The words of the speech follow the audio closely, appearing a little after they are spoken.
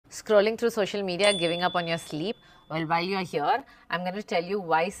scrolling through social media, giving up on your sleep? Well, while you're here, I'm going to tell you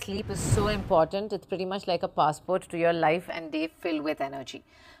why sleep is so important. It's pretty much like a passport to your life and day filled with energy.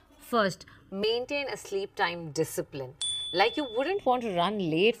 First, maintain a sleep time discipline. Like you wouldn't want to run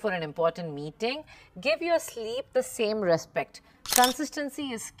late for an important meeting, give your sleep the same respect.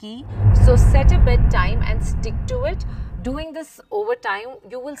 Consistency is key, so set a bedtime and stick to it. Doing this over time,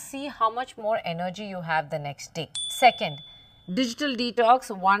 you will see how much more energy you have the next day. Second, digital detox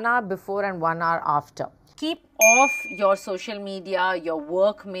 1 hour before and 1 hour after. Keep off your social media, your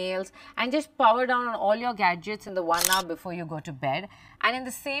work mails, and just power down on all your gadgets in the 1 hour before you go to bed. And in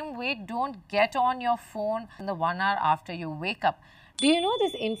the same way, don't get on your phone in the 1 hour after you wake up. Do you know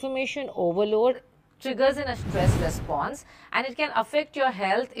this information overload triggers in a stress response, and it can affect your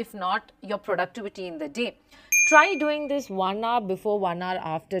health, if not your productivity in the day? Try doing this 1 hour before, 1 hour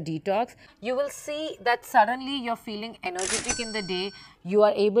after detox. You will see that suddenly you're feeling energetic in the day. You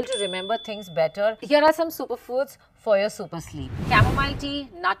are able to remember things better. Here are some superfoods for your super sleep. Chamomile tea,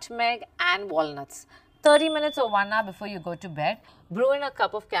 nutmeg and walnuts. 30 minutes or 1 hour before you go to bed, brew in a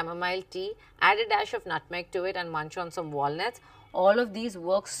cup of chamomile tea, add a dash of nutmeg to it and munch on some walnuts. All of these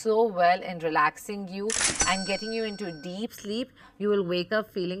work so well in relaxing you and getting you into deep sleep. You will wake up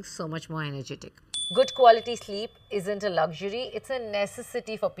feeling so much more energetic. Good quality sleep isn't a luxury, it's a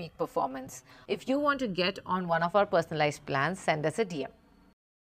necessity for peak performance. If you want to get on one of our personalized plans, send us a DM.